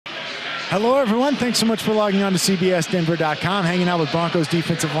Hello, everyone. Thanks so much for logging on to CBSDenver.com, hanging out with Broncos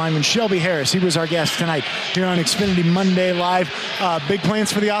defensive lineman Shelby Harris. He was our guest tonight here on Xfinity Monday Live. Big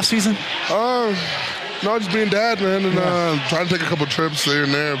plans for the offseason? No, just being dad, man, and trying to take a couple trips here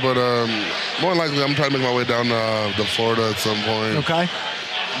and there. But more than likely, I'm trying to make my way down to Florida at some point. Okay.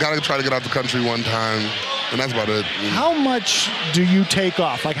 Got to try to get out the country one time, and that's about it. How much do you take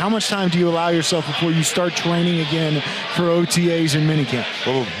off? Like, how much time do you allow yourself before you start training again for OTAs and minicamp?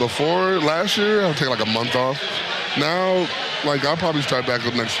 Well, before last year, I'll take like a month off. Now, like, I'll probably start back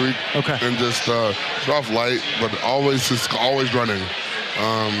up next week. Okay. And just off light, but always running.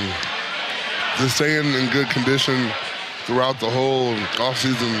 Just staying in good condition throughout the whole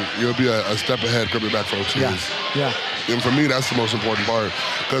offseason, you'll be a step ahead coming back for OTAs. Yeah. And for me, that's the most important part,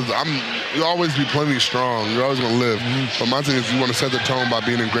 because you'll always be plenty strong. You're always going to live. But my thing is, you want to set the tone by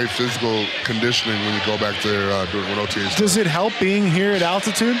being in great physical conditioning when you go back there doing what OTAs. Does it help being here at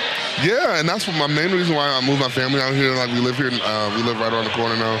altitude? Yeah, and that's my main reason why I moved my family out here. Like, we live here, we live right around the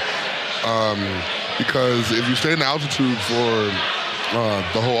corner now. Because if you stay in altitude for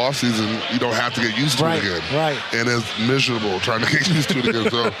the whole offseason, you don't have to get used to it again. Right. And it's miserable trying to get used to it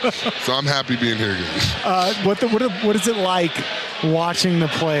again. So I'm happy being here again. What is it like watching the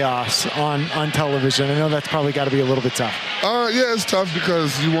playoffs on television? I know that's probably got to be a little bit tough. Yeah, it's tough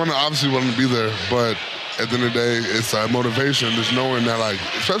because you obviously want to be there, but at the end of the day, it's motivation. Just knowing that, like,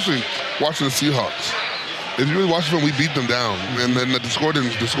 especially watching the Seahawks. If you really watch them, we beat them down, and then the score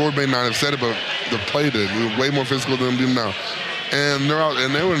may not have said it, but the play did. We were way more physical than them now. And they're out,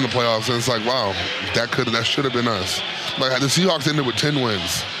 and they were in the playoffs, and it's like, wow, that should have been us. Like, the Seahawks ended with 10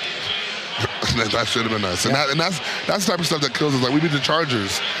 wins. That should have been us, and that's the type of stuff that kills us. Like, we beat the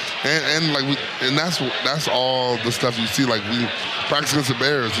Chargers, and that's all the stuff you see. Like, we practice against the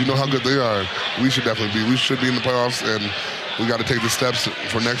Bears. You know how good they are. We should definitely be. We should be in the playoffs, and we got to take the steps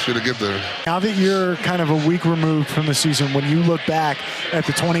for next year to get there. Now that you're kind of a week removed from the season, when you look back at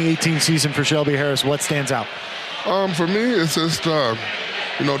the 2018 season for Shelby Harris, what stands out? For me, it's just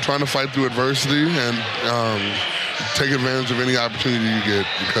trying to fight through adversity and take advantage of any opportunity you get,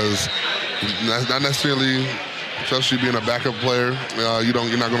 because not necessarily, especially being a backup player,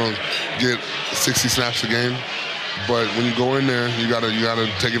 you're not going to get 60 snaps a game. But when you go in there, you gotta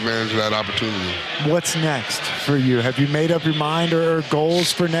take advantage of that opportunity. What's next for you? Have you made up your mind or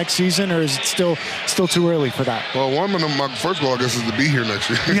goals for next season, or is it still too early for that? Well, one of my first goal, I guess, is to be here next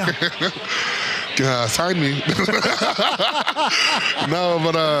year. Yeah. Sign me. No,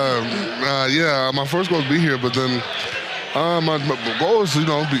 but my first goal is to be here. But then my goal is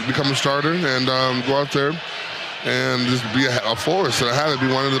to become a starter and go out there and just be a force. And I have to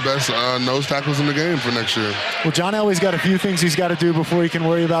be one of the best nose tackles in the game for next year. Well, John Elway's got a few things he's got to do before he can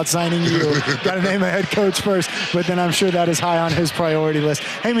worry about signing you. Got to name a head coach first, but then I'm sure that is high on his priority list.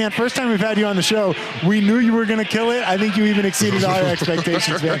 Hey, man, first time we've had you on the show, we knew you were going to kill it. I think you even exceeded our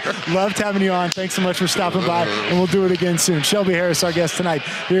expectations, man. Loved having you on. Thanks so much for stopping by, and we'll do it again soon. Shelby Harris, our guest tonight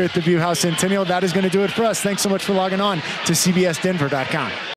here at the View House Centennial. That is going to do it for us. Thanks so much for logging on to CBSDenver.com.